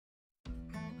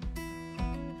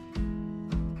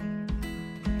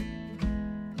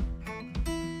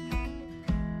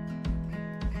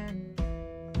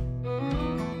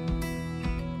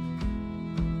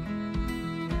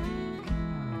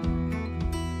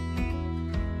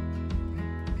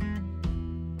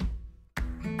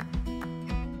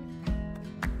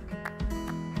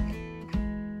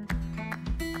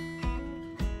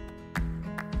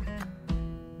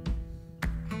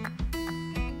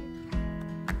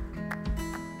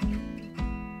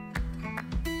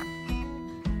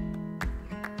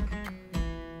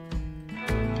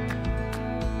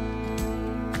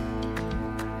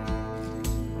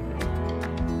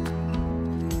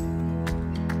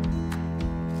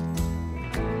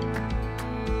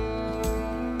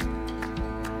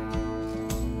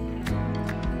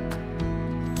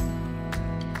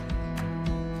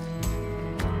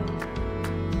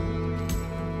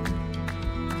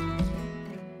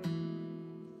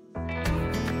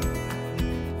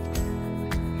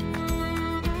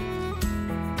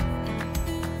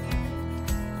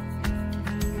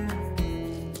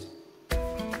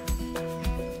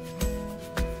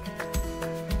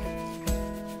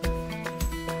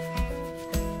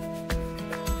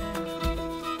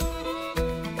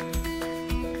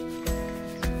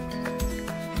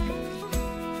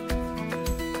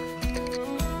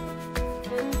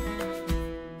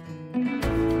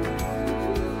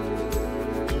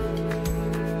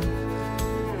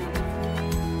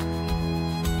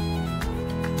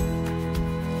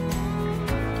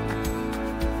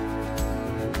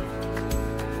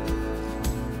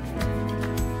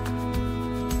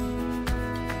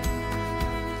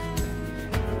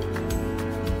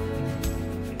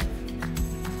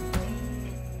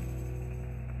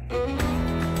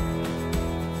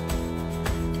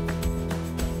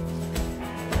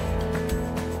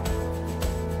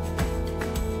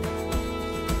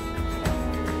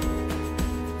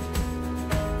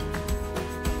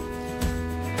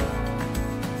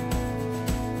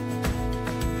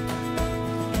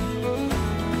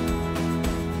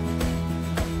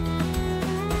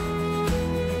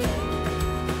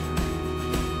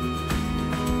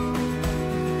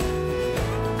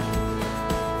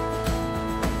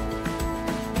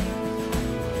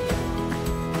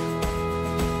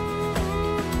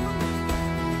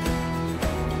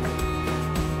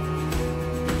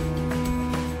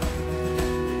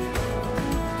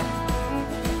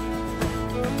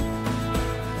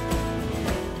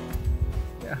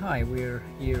Hi, we're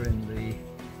here in the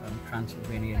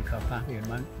Transylvanian Carpathian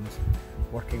Mountains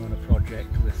working on a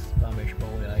project with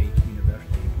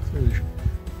University in Cluj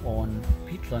on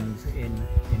peatlands in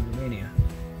Romania.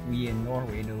 We in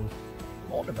Norway know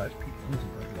a lot about peatlands,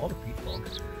 about a lot of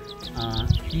peatbogs.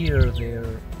 Here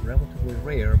they're relatively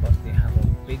rare, but they have a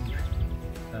big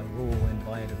role in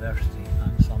biodiversity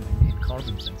and some in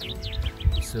carbon sinking.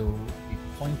 So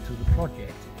the point of the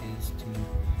project is to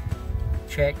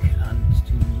check and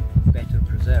to better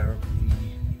preserve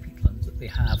the peatlands that they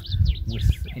have with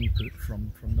input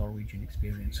from Norwegian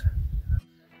experience.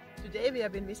 Today we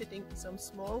have been visiting some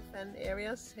small fen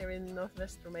areas here in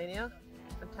North-West Romania.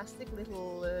 Fantastic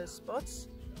little spots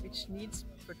which needs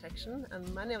protection, and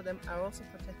many of them are also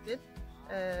protected.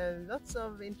 Lots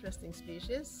of interesting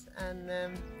species, and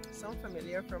some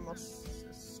familiar from us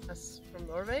as from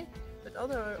Norway, but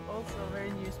other are also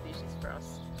very new species for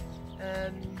us.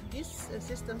 These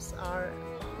systems are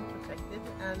protected,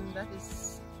 and that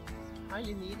is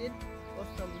highly needed, both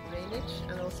from drainage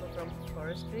and also from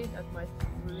forestry that might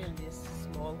ruin these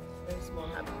very small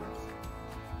habitats.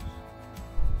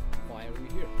 Why are we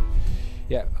here?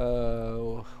 Yeah,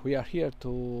 we are here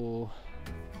to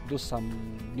do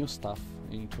some new stuff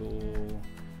into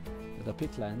the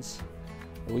peatlands,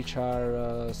 which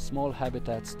are small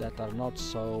habitats that are not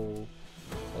so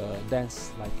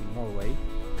dense like in Norway.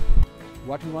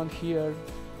 What we want here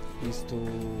is to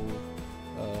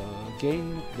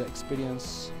gain the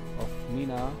experience of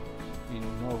Nina in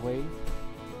Norway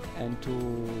and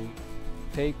to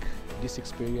take this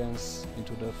experience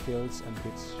into the fields and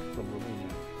pits from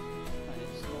Romania. And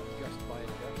it's not just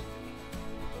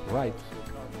biodiversity. Right.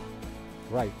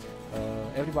 Right.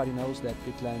 Everybody knows that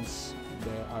peatlands,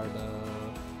 they are the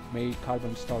main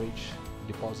carbon storage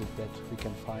deposit that we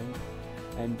can find,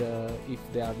 and if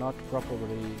they are not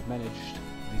properly managed,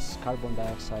 this carbon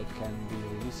dioxide can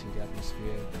be released in the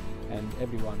atmosphere, and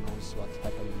everyone knows what's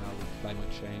happening now with climate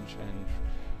change. And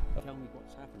tell me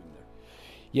what's happening there.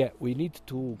 yeah, we need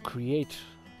to create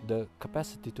the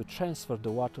capacity to transfer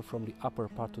the water from the upper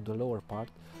part to the lower part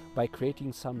by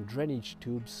creating some drainage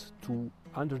tubes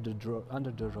under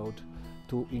the road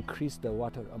to increase the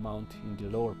water amount in the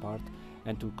lower part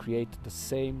and to create the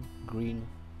same green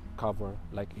cover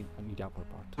like in the upper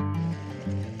part.